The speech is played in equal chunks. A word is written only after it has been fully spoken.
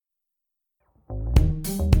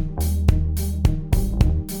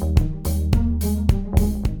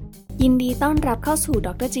ยินดีต้อนรับเข้าสู่ด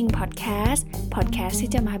ร.จิงพอดแคสต์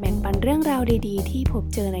ที่จะมาแบ่งปันเรื่องราวดีๆที่พบ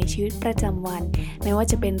เจอในชีวิตประจำวันไม่ว่า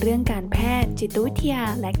จะเป็นเรื่องการแพทย์จิตวิทยา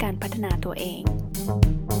และการพัฒนาตัวเอง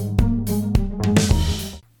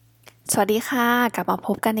สวัสดีค่ะกลับมาพ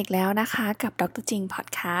บกันอีกแล้วนะคะกับดร.จิงพอด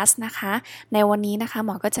แคสต์นะคะในวันนี้นะคะหม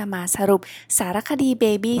อก็จะมาสรุปสารคดี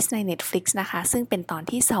Babies ใน Netflix นะคะซึ่งเป็นตอน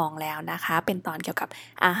ที่2แล้วนะคะเป็นตอนเกี่ยวกับ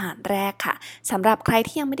อาหารแรกค่ะสำหรับใคร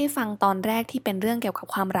ที่ยังไม่ได้ฟังตอนแรกที่เป็นเรื่องเกี่ยวกับ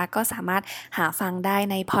ความรักก็สามารถหาฟังได้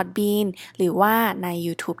ใน Podbean หรือว่าใน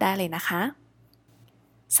YouTube ได้เลยนะคะ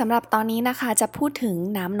สำหรับตอนนี้นะคะจะพูดถึง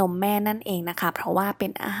น้ำนมแม่นั่นเองนะคะเพราะว่าเป็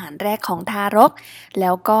นอาหารแรกของทารกแ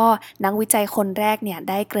ล้วก็นักวิจัยคนแรกเนี่ย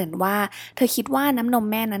ได้เกริ่นว่าเธอคิดว่าน้ำนม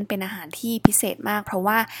แม่นั้นเป็นอาหารที่พิเศษมากเพราะ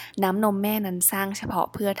ว่าน้ำนมแม่นั้นสร้างเฉพาะ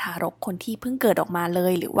เพื่อทารกคนที่เพิ่งเกิดออกมาเล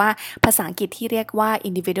ยหรือว่าภาษาอังกฤษที่เรียกว่า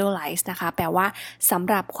individualized นะคะแปลว่าสำ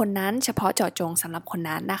หรับคนนั้นเฉพาะเจาะจงสำหรับคน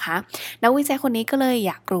นั้นนะคะนักวิจัยคนนี้ก็เลยอ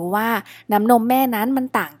ยากรู้ว่าน้ำนมแม่นั้นมัน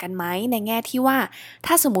ต่างกันไหมในแง่ที่ว่า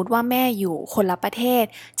ถ้าสมมติว่าแม่อยู่คนละประเทศ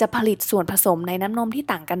จะผลิตส่วนผสมในน้ำนมที่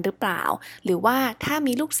ต่างกันหรือเปล่าหรือว่าถ้า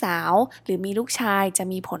มีลูกสาวหรือมีลูกชายจะ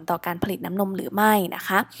มีผลต่อการผลิตน้ำนมหรือไม่นะค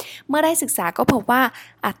ะเมื่อได้ศึกษาก็พบว่า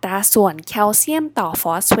อัตราส่วนแคลเซียมต่อฟ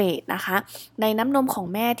อสเฟตนะคะในน้ำนมของ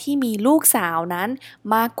แม่ที่มีลูกสาวนั้น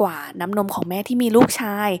มากกว่าน้ำนมของแม่ที่มีลูกช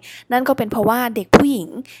ายนั่นก็เป็นเพราะว่าเด็กผู้หญิง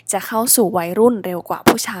จะเข้าสู่วัยรุ่นเร็วกว่า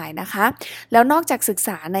ผู้ชายนะคะแล้วนอกจากศึกษ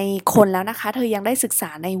าในคนแล้วนะคะเธอยังได้ศึกษา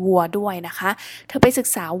ในวัวด้วยนะคะเธอไปศึก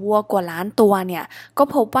ษาวัวกว่าล้านตัวเนี่ยก็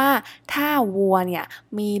พบว่าถ้าวัวเนี่ย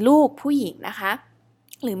มีลูกผู้หญิงนะคะ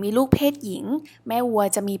หรือมีลูกเพศหญิงแม่วัว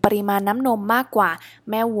จะมีปริมาณน้ำนมมากกว่า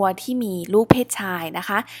แม่วัวที่มีลูกเพศชายนะค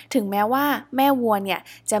ะถึงแม้ว่าแม่วัวเนี่ย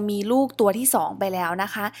จะมีลูกตัวที่2ไปแล้วนะ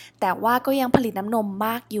คะแต่ว่าก็ยังผลิตน้ำนมม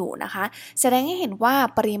ากอยู่นะคะแสดงให้เห็นว่า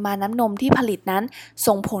ปริมาณน้ำนมที่ผลิตนั้น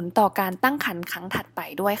ส่งผลต่อการตั้งครรภ์ครั้งถัดไป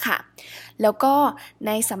ด้วยค่ะแล้วก็ใ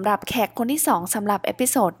นสำหรับแขกคนที่2สำหรับเอพิ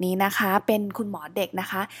โซดนี้นะคะเป็นคุณหมอเด็กนะ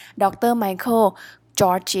คะดร. ไมเคิลจ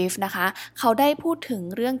อร์จจีฟนะคะเขาได้พูดถึง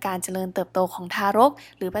เรื่องการเจริญเติบโตของทารก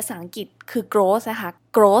หรือภาษาอังกฤษคือ growth นะคะ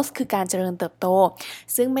growth คือการเจริญเติบโต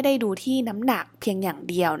ซึ่งไม่ได้ดูที่น้ำหนักเพียงอย่าง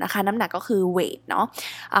เดียวนะคะน้ำหนักก็คือ weight เนาะ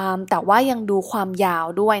แต่ว่ายังดูความยาว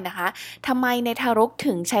ด้วยนะคะทำไมในทารก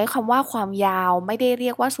ถึงใช้คำว่าความยาวไม่ได้เรี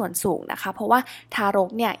ยกว่าส่วนสูงนะคะเพราะว่าทารก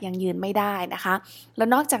เนี่ยยังยืนไม่ได้นะคะแล้ว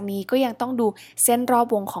นอกจากนี้ก็ยังต้องดูเส้นรอบ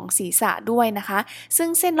วงของศีรษะด้วยนะคะซึ่ง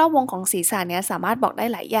เส้นรอบวงของศีรษะเนี่ยสามารถบอกได้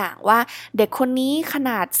หลายอย่างว่าเด็กคนนี้ข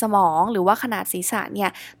นาดสมองหรือว่าขนาดศีรษะเนี่ย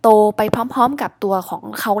โตไปพร้อมๆกับตัวของ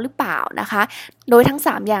เขาหรือเปล่านะคะโดยทั้ง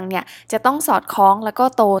3อย่างเนี่ยจะต้องสอดคล้องแล้วก็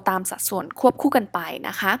โตตามสัดส่วนควบคู่กันไปน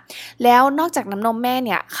ะคะแล้วนอกจากน้ำนมแม่เ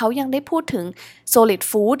นี่ยเขายังได้พูดถึง solid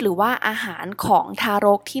food หรือว่าอาหารของทาร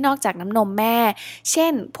กที่นอกจากน้ำนมแม่เช่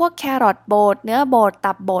นพวกแครอทบดเนื้อบด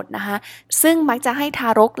ตับบดนะคะซึ่งมักจะให้ทา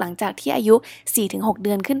รกหลังจากที่อายุ 4-6 เ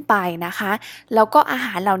ดือนขึ้นไปนะคะแล้วก็อาห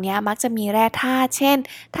ารเหล่านี้มักจะมีแร่ธาตุเช่น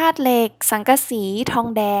ธาตุเหล็กสังกะสีทอง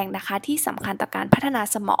แดงนะคะที่สำคัญต่อการพัฒนา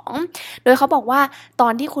สมองโดยเขาบอกว่าตอ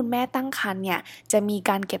นที่คุณแม่ตั้งครรภ์เนี่ยจะมี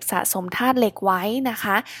การเก็บสะสมธาตุเหล็กไว้นะค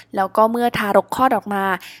ะแล้วก็เมื่อทารกคลอดออกมา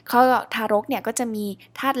ทารกเนี่ยก็จะมี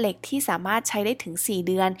ธาตุเหล็กที่สามารถใช้ได้ถึง4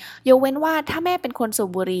เดือนยกเว้นว่าถ้าแม่เป็นคนสูบ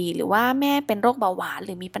บุหรี่หรือว่าแม่เป็นโรคเบาหวานห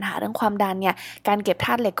รือมีปัญหาเรื่องความดันเนี่ยการเก็บธ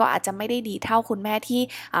าตุเหล็กก็อาจจะไม่ได้ดีเท่าคุณแม่ที่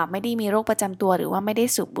ไม่ได้มีโรคประจำตัวหรือว่าไม่ได้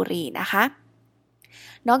สูบบุหรี่นะคะ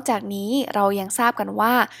นอกจากนี้เรายังทราบกันว่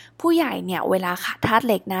าผู้ใหญ่เนี่ยเวลาขาดธาตุเ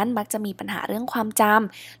หล็กนั้นมักจะมีปัญหาเรื่องความจ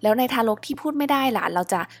ำแล้วในทารกที่พูดไม่ได้ล่ะเรา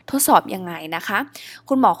จะทดสอบยังไงนะคะ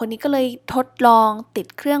คุณหมอคนนี้ก็เลยทดลองติด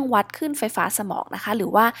เครื่องวัดคลื่นไฟฟ้าสมองนะคะหรื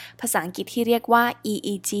อว่าภาษาอังกฤษที่เรียกว่า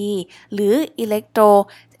EEG หรือ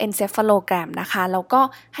Electroencephalogram นะคะแล้วก็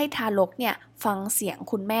ให้ทารกเนี่ยฟังเสียง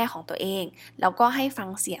คุณแม่ของตัวเองแล้วก็ให้ฟัง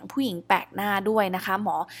เสียงผู้หญิงแปลกหน้าด้วยนะคะหม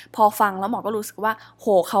อพอฟังแล้วหมอก็รู้สึกว่าโห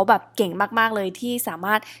เขาแบบเก่งมากๆเลยที่สาม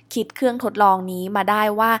ารถคิดเครื่องทดลองนี้มาได้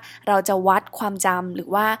ว่าเราจะวัดความจำหรือ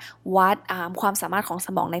ว่าวัดความสามารถของส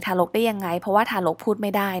มองในทารกได้ยังไงเพราะว่าทารกพูดไ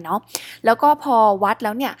ม่ได้เนาะแล้วก็พอวัดแ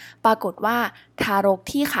ล้วเนี่ยปรากฏว่าทารก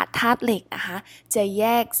ที่ขาดธาตุเหล็กนะคะจะแย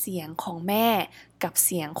กเสียงของแม่กับเ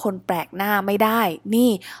สียงคนแปลกหน้าไม่ได้นี่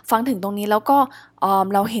ฟังถึงตรงนี้แล้วก็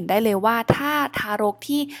เราเห็นได้เลยว่าถ้าทารก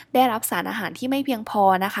ที่ได้รับสารอาหารที่ไม่เพียงพอ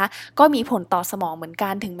นะคะก็มีผลต่อสมองเหมือนกั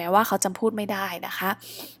นถึงแม้ว่าเขาจะพูดไม่ได้นะคะ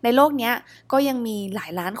ในโลกนี้ก็ยังมีหลา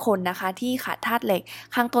ยล้านคนนะคะที่ขาดธาตุเหล็ก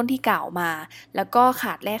ข้างต้นที่กล่าวมาแล้วก็ข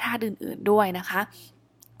าดแร่ธาตุอื่นๆด้วยนะคะ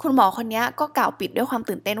คุณหมอคนนี้ก็กล่าวปิดด้วยความ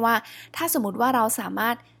ตื่นเต้นว่าถ้าสมมติว่าเราสามา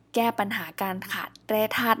รถแก้ปัญหาการขาด แร่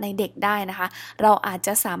ธาตุในเด็กได้นะคะเราอาจจ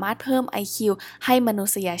ะสามารถเพิ่ม IQ ให้มนุ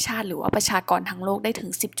ษยชาติหรือว่าประชากรทั้งโลกได้ถึง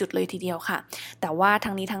10จุดเลยทีเดียวค่ะแต่ว่า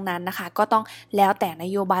ทั้งนี้ทั้งนั้นนะคะก็ต้องแล้วแต่น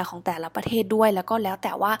โยบายของแต่ละประเทศด้วยแล้วก็แล้วแ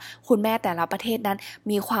ต่ว่าคุณแม่แต่ละประเทศนั้น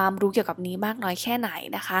มีความรู้เกี่ยวกับนี้มากน้อยแค่ไหน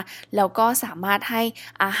นะคะแล้วก็สามารถให้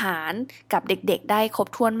อาหารกับเด็กๆได้ครบ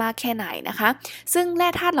ถ้วนมากแค่ไหนนะคะซึ่งแร่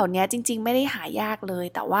ธาตุเหล่านี้จริงๆไม่ได้หายากเลย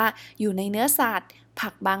แต่ว่าอยู่ในเนื้อสัตว์ผั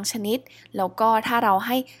กบางชนิดแล้วก็ถ้าเราใ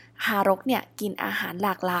ห้ทารกเนี่ยกินอาหารหล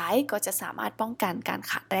ากหลายก็จะสามารถป้องกันการ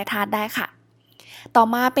ขาดแร่ธาตุได้ค่ะต่อ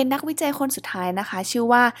มาเป็นนักวิจัยคนสุดท้ายนะคะชื่อ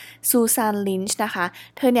ว่าซูซานลินช์นะคะ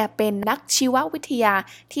เธอเนี่ยเป็นนักชีววิทยา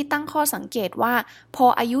ที่ตั้งข้อสังเกตว่าพอ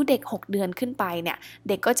อายุเด็ก6เดือนขึ้นไปเนี่ย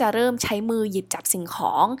เด็กก็จะเริ่มใช้มือหยิบจับสิ่งข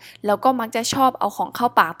องแล้วก็มักจะชอบเอาของเข้า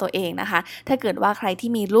ปากตัวเองนะคะถ้าเกิดว่าใครที่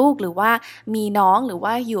มีลูกหรือว่ามีน้องหรือ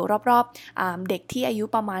ว่าอยู่รอบๆเด็กที่อายุ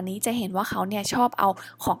ประมาณนี้จะเห็นว่าเขาเนี่ยชอบเอา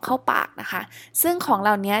ของเข้าปากนะคะซึ่งของเห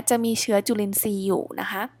ล่านี้จะมีเชื้อจุลินทรีย์อยู่นะ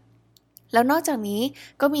คะแล้วนอกจากนี้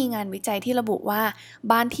ก็มีงานวิจัยที่ระบุว่า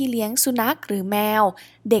บ้านที่เลี้ยงสุนัขหรือแมว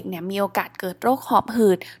เด็กเนี่ยมีโอกาสเกิดโรคหอบหื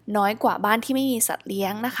ดน้อยกว่าบ้านที่ไม่มีสัตว์เลี้ย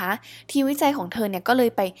งนะคะทีมวิจัยของเธอเนี่ยก็เลย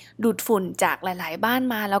ไปดูดฝุ่นจากหลายๆบ้าน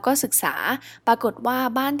มาแล้วก็ศึกษาปรากฏว่า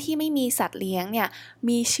บ้านที่ไม่มีสัตว์เลี้ยงเนี่ย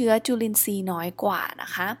มีเชื้อจุลินทรีย์น้อยกว่าน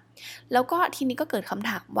ะคะแล้วก็ทีนี้ก็เกิดคำ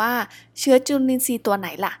ถามว่าเชื้อจุลินทรีย์ตัวไหน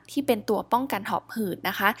ล่ะที่เป็นตัวป้องกันหอบหืด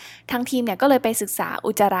นะคะทางทีมเนี่ยก็เลยไปศึกษา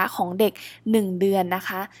อุจจาระของเด็ก1เดือนนะค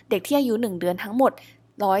ะเด็กที่อายุ1เดือนทั้งหมด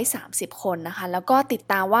130คนนะคะแล้วก็ติด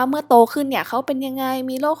ตามว่าเมื่อโตขึ้นเนี่ยเขาเป็นยังไง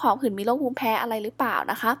มีโรคหอบหืดมีโรคภูมิแพ้อะไรหรือเปล่า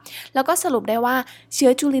นะคะแล้วก็สรุปได้ว่าเชื้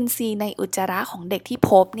อจุลินทรีย์ในอุจจาระของเด็กที่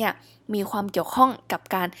พบเนี่ยมีความเกี่ยวข้องกับ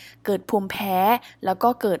การเกิดภูมิแพ้แล้วก็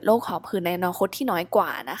เกิดโรคหอบหืดในอนาคตที่น้อยกว่า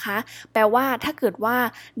นะคะแปลว่าถ้าเกิดว่า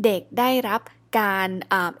เด็กได้รับการ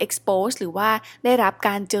expose หรือว่าได้รับก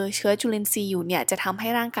ารเจอเชื้อจุลินทรีย์อยู่เนี่ยจะทำให้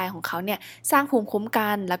ร่างกายของเขาเนี่ยสร้างภูมิคุ้มกั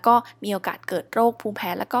นแล้วก็มีโอกาสเกิดโรคภูมิแพ้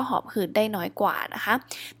แล้วก็หอบหืดได้น้อยกว่านะคะ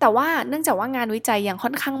แต่ว่าเนื่องจากว่างานวิจัยยังค่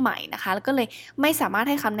อนข้างใหม่นะคะแล้วก็เลยไม่สามารถ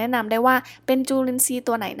ให้คำแนะนำได้ว่าเป็นจุลินทรีย์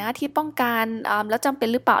ตัวไหนนะที่ป้องกันแล้วจำเป็น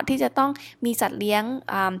หรือเปล่าที่จะต้องมีสัตว์เลี้ยง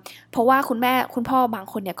เพราะว่าคุณแม่คุณพ่อบาง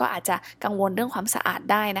คนเนี่ยก็อาจจะกังวลเรื่องความสะอาด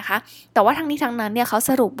ได้นะคะแต่ว่าทั้งนี้ทั้งนั้นเนี่ยเขา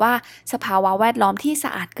สรุปว่าสภาวะแวดล้อมที่ส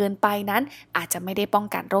ะอาดเกินไปนั้นอาจจะไม่ได้ป้อง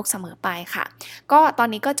กันโรคเสมอไปค่ะก็ตอน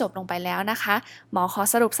นี้ก็จบลงไปแล้วนะคะหมอขอ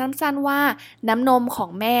สรุปสั้นๆว่าน้ำนมของ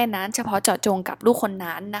แม่นั้นเฉพาะเจาะจงกับลูกคน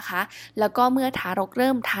นั้นนะคะแล้วก็เมื่อทารกเ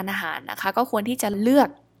ริ่มทานอาหารนะคะก็ควรที่จะเลือก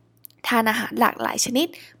ทานอาหารหลากหลายชนิด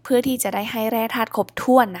เพื่อที่จะได้ให้แร่ธาตุครบ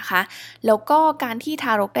ถ้วนนะคะแล้วก็การที่ท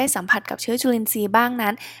ารกได้สัมผัสกับเชื้อจุลินทรีย์บ้าง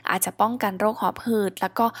นั้นอาจจะป้องกันโรคหอบหืดแล้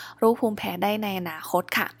วก็โรคภูมิแพ้ได้ในอนาคต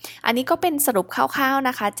ค่ะอันนี้ก็เป็นสรุปคร่าวๆน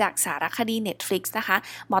ะคะจากสารคดี Netflix นะคะ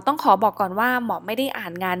หมอต้องขอบอกก่อนว่าหมอไม่ได้อ่า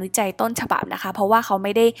นงานวิจัยต้นฉบับนะคะเพราะว่าเขาไ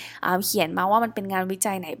ม่ได้เขียนมาว่ามันเป็นงานวิ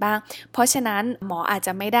จัยไหนบ้างเพราะฉะนั้นหมออาจจ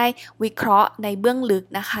ะไม่ได้วิเคราะห์ในเบื้องลึก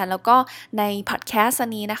นะคะแล้วก็ในพอดแคสต์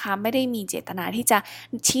นี้นะคะไม่ได้มีเจตนาที่จะ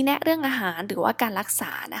ชี้แนะเรื่องอาหารหรือว่าการรักษ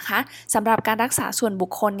านะคะสำหรับการรักษาส่วนบุ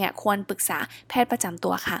คคลเนี่ยควรปรึกษาแพทย์ประจำตั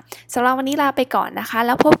วค่ะสำหรับวันนี้ลาไปก่อนนะคะแ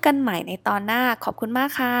ล้วพบกันใหม่ในตอนหน้าขอบคุณมาก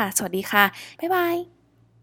ค่ะสวัสดีค่ะบ๊ายบาย